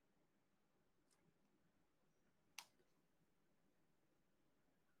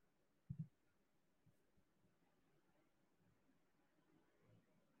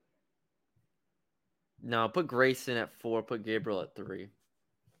 No, put Grayson at 4. Put Gabriel at 3.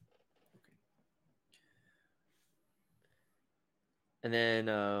 And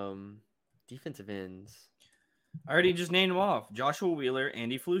then defensive ends. I already just named them off. Joshua Wheeler,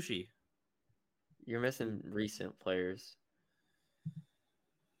 Andy Flushy. You're missing recent players.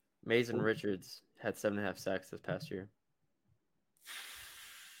 Mason Richards had 7.5 sacks this past year.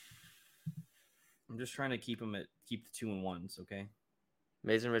 I'm just trying to keep the 2-1s, okay?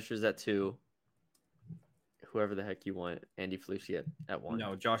 Mason Richards at 2. Whoever the heck you want. Andy Flucci at 1.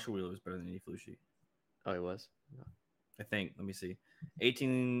 No, Joshua Wheeler was better than Andy Flucci. Oh, he was? No. I think. Let me see.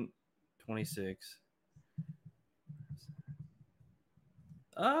 18, 26.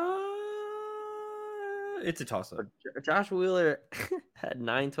 It's a toss-up. Joshua Wheeler had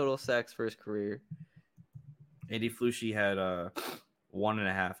 9 total sacks for his career. Andy Flucci had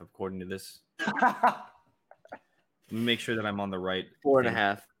 1.5, according to this. Let me make sure that I'm on the right.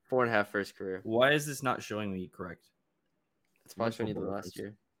 4.5. 4.5 for his career. Why is this not showing me correct? It's probably showing you the last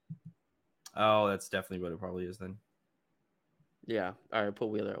year. Oh, that's definitely what it probably is then. Yeah. All right, put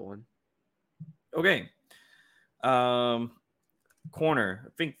Wheeler at 1. Okay. Corner. I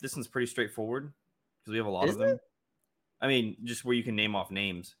think this one's pretty straightforward because we have a lot of them. I mean, just where you can name off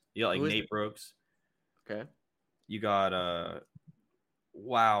names. You got like Nate Brooks. Okay. You got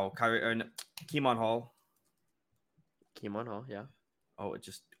Keemon Hall. Keemon Hall, yeah. Oh, it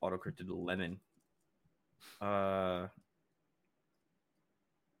just autocorrected to Lemon. Well,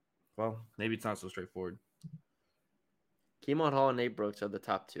 maybe it's not so straightforward. Keemon Hall and Nate Brooks are the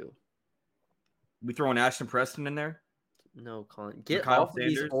top 2. We throwing Ashton Preston in there? No, Colin. Get Kyle off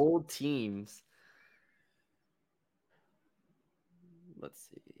Sanders? of these old teams. Let's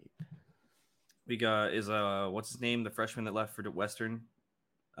see. We got what's his name? The freshman that left for the Western.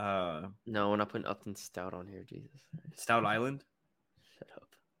 No, we're not putting Upton Stout on here. Jesus. Stout Island. Shut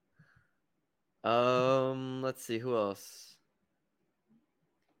up. Let's see who else.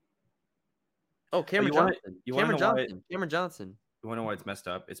 Oh, Cameron Johnson. Cameron Johnson. You want to know why it's messed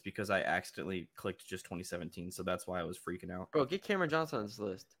up? It's because I accidentally clicked just 2017, so that's why I was freaking out. Bro, get Cameron Johnson on this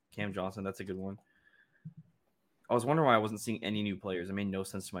list. Cam Johnson, that's a good one. I was wondering why I wasn't seeing any new players. It made no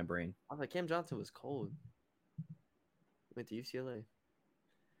sense to my brain. I thought Cam Johnson was cold. Went to UCLA.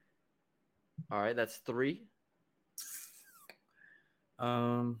 All right, that's 3.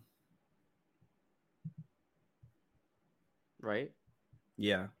 Right?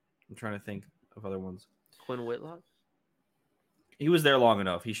 Yeah. I'm trying to think of other ones. Quinn Whitlock? He was there long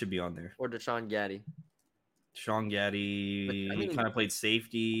enough. He should be on there. Or Deshaun Gaddy? Deshaun Gaddy kind of played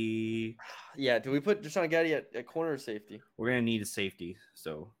safety. Yeah, do we put Deshaun Gaddy at corner or safety? We're going to need a safety,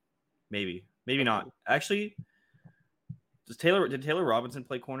 so maybe. Maybe not. Actually, did Taylor Robinson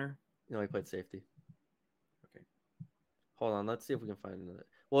play corner? No, he played safety. Okay. Hold on, let's see if we can find another.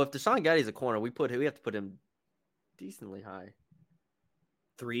 Well, if Deshaun Gaddy's a corner, we have to put him decently high.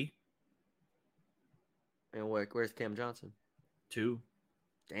 3. And where's Cam Johnson? 2.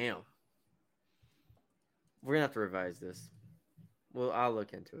 Damn. We're gonna have to revise this. Well, I'll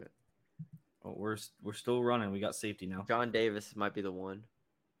look into it. Oh, we're still running. We got safety now. John Davis might be the one.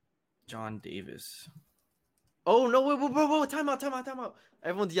 John Davis. Oh no! Wait! Time out!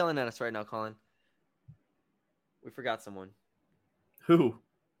 Everyone's yelling at us right now, Colin. We forgot someone. Who?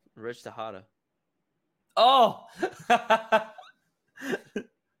 Rich Tejada. Oh.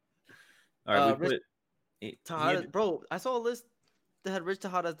 All right, Tejada, bro. I saw a list that had Rich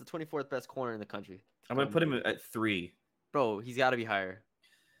Tejada as the 24th best corner in the country. I'm gonna put him at 3. Bro, he's got to be higher.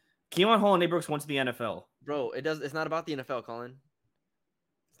 Keemon Hall and Nate Brooks went to the NFL. Bro, it's not about the NFL, Colin.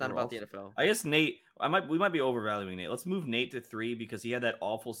 It's not about the NFL. I guess Nate. We might be overvaluing Nate. Let's move Nate to 3 because he had that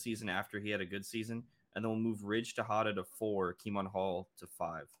awful season after he had a good season, and then we'll move Rich Tejada to 4, Keemon Hall to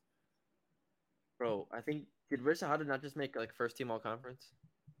 5. Bro, I think did Rich Tejada not just make like first team all conference?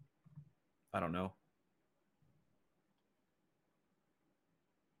 I don't know.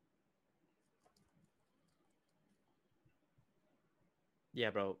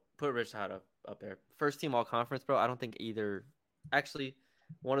 Yeah, bro. Put Rich Tejada up there. First team all conference, bro. I don't think either. Actually,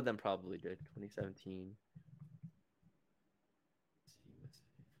 one of them probably did. 2017.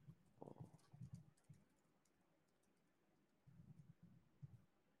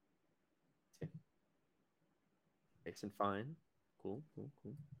 Mason Fine. Cool.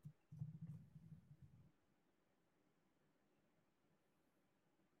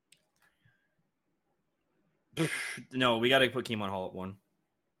 No, we got to put Keemon Hall at 1.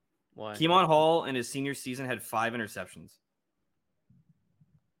 Why? Keemon Hall in his senior season had 5 interceptions.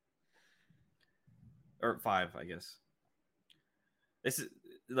 Or 5, I guess. This is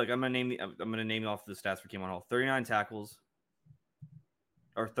look. I'm gonna name off the stats for Keemon Hall. 39 tackles,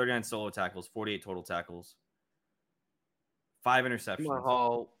 or 39 solo tackles, 48 total tackles, 5 interceptions. Keemon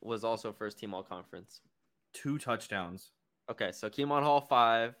Hall was also first team all conference. 2 touchdowns. Okay, so Keemon Hall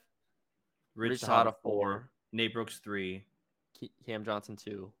 5, Rich Tejada 4, Nate Brooks 3, Cam Johnson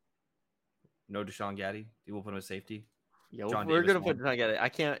 2. No Deshaun Gaddy. You will put him as safety. Yeah, we're gonna put Deshaun Gaddy. I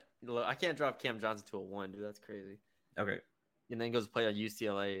can't drop Cam Johnson to a 1, dude. That's crazy. Okay. And then goes play on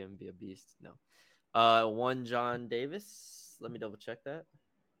UCLA and be a beast. No. One John Davis. Let me double check that.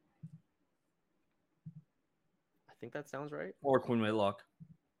 I think that sounds right. Or Quinn Whitlock.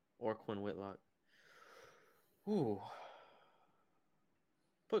 Or Quinn Whitlock. Ooh.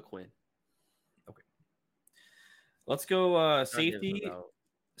 Put Quinn. Okay. Let's go Safety.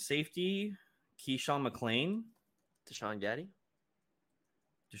 Safety, Keyshawn McClain. Deshaun Gaddy.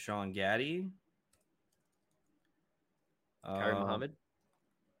 Kyrie Muhammad.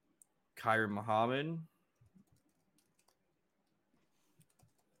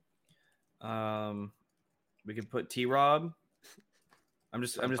 We could put T-Rob. I'm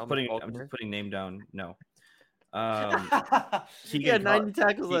just putting name down. No. He had 90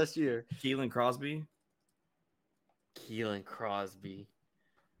 tackles last year. Keelan Crosby.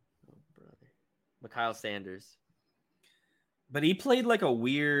 Oh, brother. Mikhail Sanders. But he played like a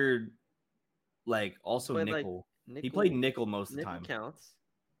weird, like also nickel. He played nickel most of the time.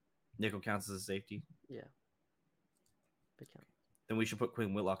 Nickel counts as a safety. Yeah. Big count. Then we should put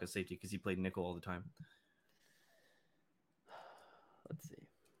Quinn Whitlock as safety because he played nickel all the time. Let's see.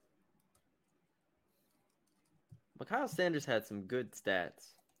 Mikhail Sanders had some good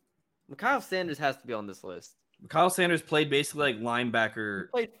stats. Mikhail Sanders has to be on this list. Mikhail Sanders played basically like linebacker.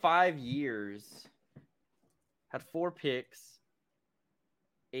 He played 5 years. Had 4 picks.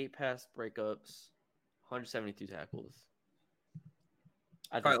 8 pass breakups. 172 tackles.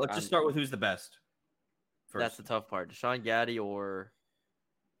 All right, let's just start with who's the best. First. That's the tough part. Deshaun Gaddy or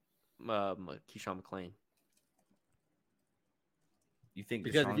Keyshawn McClain. You think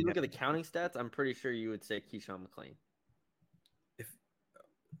because if you look at the counting stats, I'm pretty sure you would say Keyshawn McClain.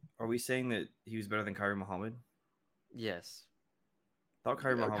 Are we saying that he was better than Kyrie Muhammad? Yes. I thought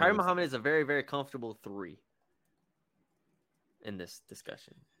Kyrie Muhammad is a very, very comfortable 3 in this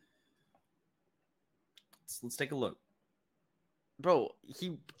discussion. Let's take a look. Bro,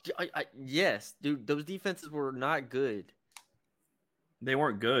 yes, dude, those defenses were not good. They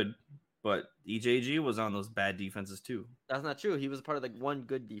weren't good, but EJG was on those bad defenses too. That's not true. He was a part of like one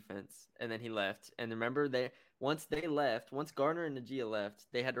good defense, and then he left. And remember, once Gardner and Najee left,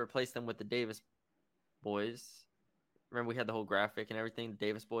 they had to replace them with the Davis boys. Remember, we had the whole graphic and everything, the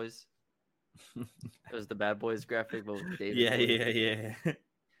Davis boys. It was the bad boys graphic, but with the Davis boys. Yeah.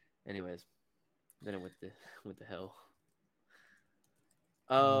 Anyways, then it went to hell.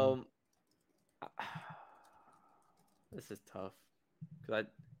 This is tough because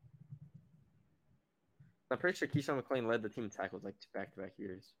I'm pretty sure Keyshawn McClain led the team in tackles like back-to-back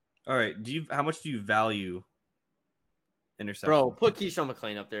years. All right, how much do you value interception? Bro, put Keyshawn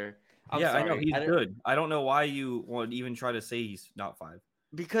McClain up there. I know he's good. I don't know why you would even try to say he's not 5.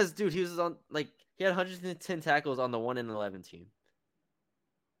 Because dude, he was on he had 110 tackles on the 1-11 team.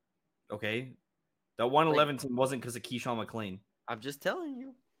 Okay, that 1-11 team wasn't because of Keyshawn McClain. I'm just telling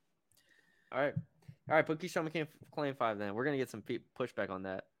you. All right. Put Keyshawn McClain 5 then. We're gonna get some pushback on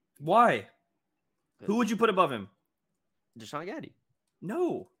that. Why? Who would you put above him? Deshaun Gaddy.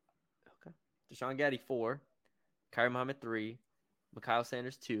 No. Okay. Deshaun Gaddy 4. Kyrie Muhammad 3. Mikhail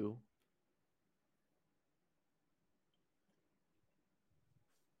Sanders 2.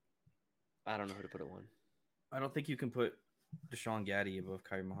 I don't know who to put at 1. I don't think you can put Deshaun Gaddy above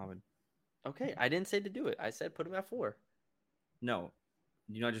Kyrie Muhammad. Okay, I didn't say to do it. I said put him at 4. No.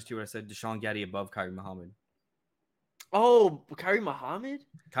 You not just hear what I said? Deshaun Gaddy above Kyrie Muhammad. Oh, Kyrie Muhammad?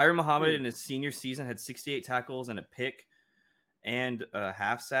 Kyrie Muhammad in his senior season had 68 tackles and a pick and a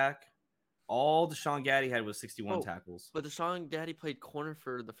half sack. All Deshaun Gaddy had was 61 tackles. But Deshaun Gaddy played corner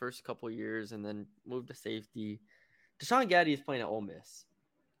for the first couple of years and then moved to safety. Deshaun Gaddy is playing at Ole Miss.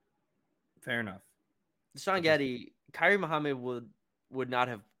 Fair enough. Deshaun Gaddy, Kyrie Muhammad could not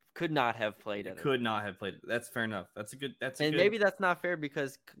have played at it. Could not have played it. That's fair enough. Maybe that's not fair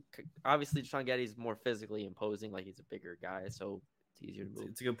because obviously Deshaun Gaddy is more physically imposing, like he's a bigger guy, so it's easier to move.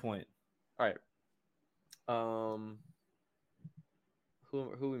 It's a good point. All right. Who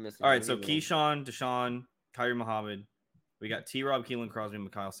are we missing? All right, so Keyshawn, Deshaun, Kyrie Muhammad. We got T-Rob, Keelan Crosby, and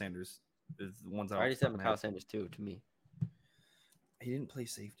Mikhail Sanders. Is the ones I already said Mikhail Sanders too. To me, he didn't play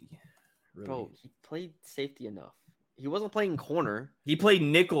safety. Really. Bro, he played safety enough. He wasn't playing corner. He played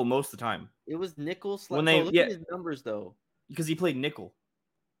nickel most of the time. It was nickel. Look at his numbers though. Because he played nickel.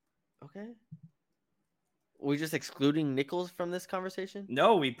 Okay. Are we just excluding nickels from this conversation?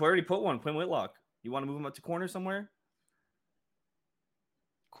 No, we already put one. Quinn Whitlock. You want to move him up to corner somewhere?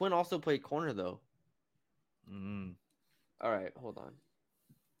 Quinn also played corner though. All right, hold on.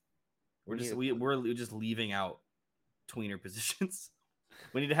 We're just leaving out tweener positions.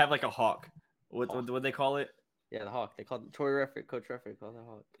 We need to have like a hawk. What they call it? Yeah, the hawk. They call it Coach Refrick called the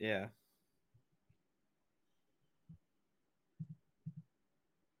hawk. Yeah.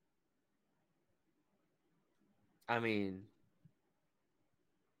 I mean,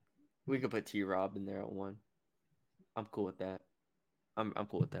 we could put T-Rob in there at 1. I'm cool with that. I'm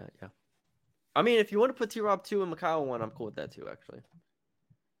cool with that. Yeah. I mean, if you want to put T-Rob 2 and Mikhail 1, I'm cool with that too. Actually,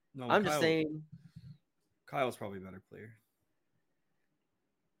 No, I'm just saying. Kyle's probably a better player.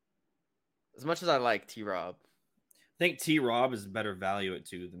 As much as I like T-Rob, I think T-Rob is better value at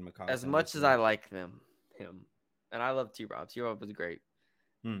 2 than Mikhail. as much as I like him, and I love T-Rob. T-Rob was great.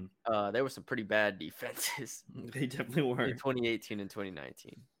 There were some pretty bad defenses. They definitely were in 2018 and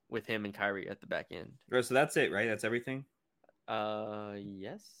 2019 with him and Kyrie at the back end. Right, so that's it, right? That's everything.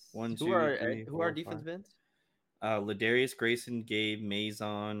 Yes. 1, 2, who are 3, who 4, are defense 5. bins? Ladarius Grayson, Gabe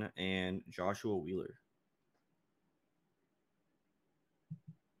Mazon, and Joshua Wheeler.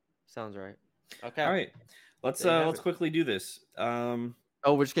 Sounds right. Okay. All right. Let's quickly do this. We're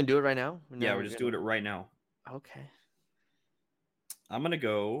just gonna do it right now? Yeah, we're just doing it right now. Okay. I'm gonna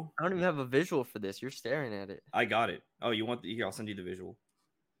go. I don't even have a visual for this. You're staring at it. I got it. Oh, you want here? I'll send you the visual.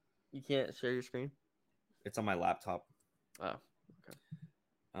 You can't share your screen? It's on my laptop. Oh, okay.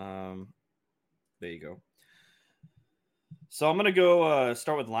 There you go. So I'm gonna go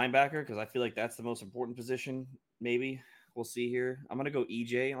start with linebacker because I feel like that's the most important position. Maybe we'll see here. I'm gonna go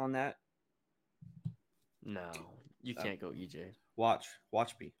EJ on that. No, you can't go EJ. Watch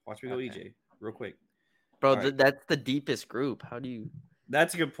me go EJ real quick, bro. That's the deepest group. How do you?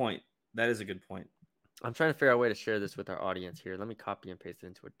 That's a good point. That is a good point. I'm trying to figure out a way to share this with our audience here. Let me copy and paste it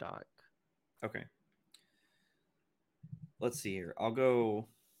into a doc. Okay. Let's see here. I'll go.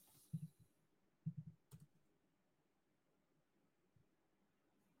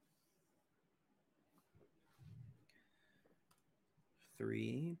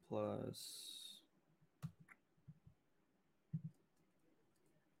 Three plus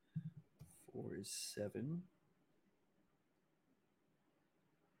 4 is 7.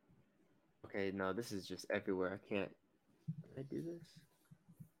 Okay, no, this is just everywhere. I can't. Can I do this?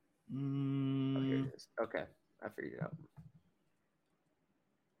 Oh, here it is. Okay, I figured it out.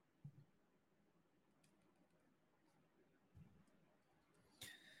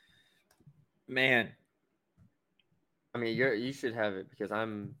 Man, I mean, you should have it because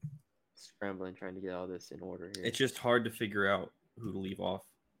I'm scrambling trying to get all this in order here. It's just hard to figure out who to leave off.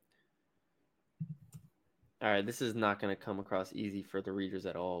 All right, this is not going to come across easy for the readers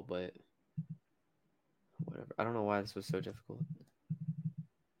at all, but whatever. I don't know why this was so difficult.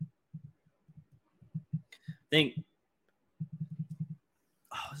 This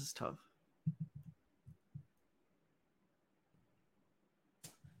is tough.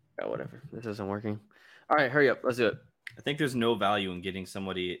 Oh, whatever. This isn't working. All right, hurry up. Let's do it. I think there's no value in getting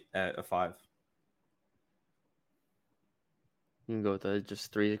somebody at a 5. You can go with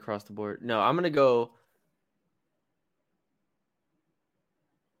just 3 across the board. No, I'm going to go.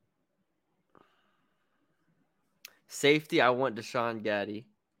 Safety, I want Deshaun Gaddy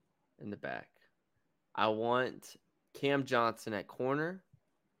in the back. I want Cam Johnson at corner.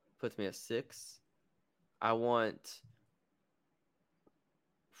 Puts me at 6. I want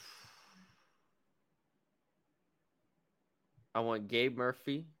Gabe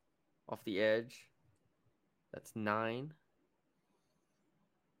Murphy off the edge. That's 9.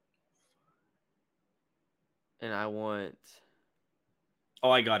 And I want...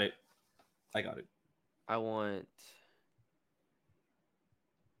 Oh, I got it. I want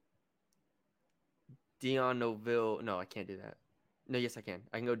Dion Noville. No, I can't do that. No, yes, I can.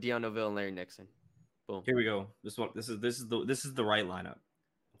 I can go Dion Noville and Larry Nixon. Boom. Here we go. This is the right lineup.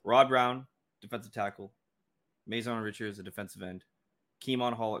 Rod Brown, defensive tackle. Mazon Richards, a defensive end.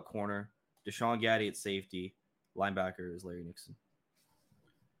 Keemon Hall at corner. Deshaun Gaddy at safety. Linebacker is Larry Nixon.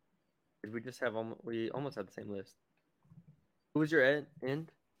 Did we just have we almost had the same list? Who was your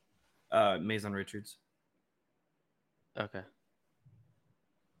end? Mazon Richards. Okay.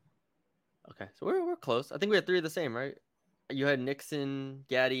 So we're close. I think we had 3 of the same, right? You had Nixon,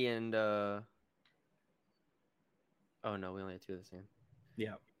 Gaddy, and oh no, we only had 2 of the same.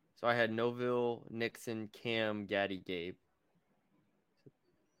 Yeah. So I had Noville, Nixon, Cam, Gaddy, Gabe.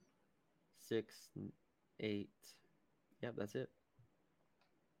 6, 8. Yep, that's it.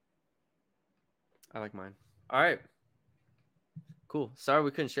 I like mine. All right. Cool. Sorry we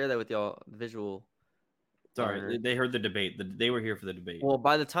couldn't share that with y'all visual. Sorry, they heard the debate. They were here for the debate. Well,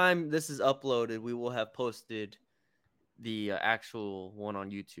 by the time this is uploaded, we will have posted the actual one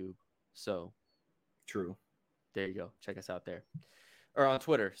on YouTube. So, true. There you go. Check us out there. Or on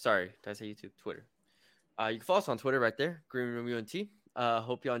Twitter. Sorry. Did I say YouTube? Twitter. You can follow us on Twitter right there. Green Room UNT.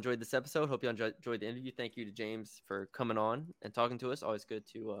 Hope y'all enjoyed this episode. Hope y'all enjoyed the interview. Thank you to James for coming on and talking to us. Always good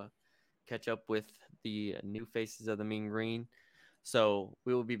to catch up with the new faces of the Mean Green. So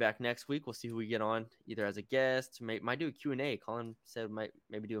we will be back next week. We'll see who we get on, either as a guest, might do a Q&A. Colin said might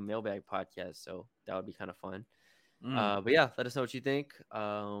maybe do a mailbag podcast, so that would be kind of fun. But yeah, let us know what you think.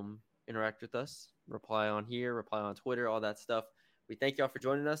 Interact with us. Reply on here, reply on Twitter, all that stuff. We thank y'all for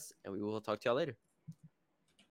joining us, and we will talk to y'all later.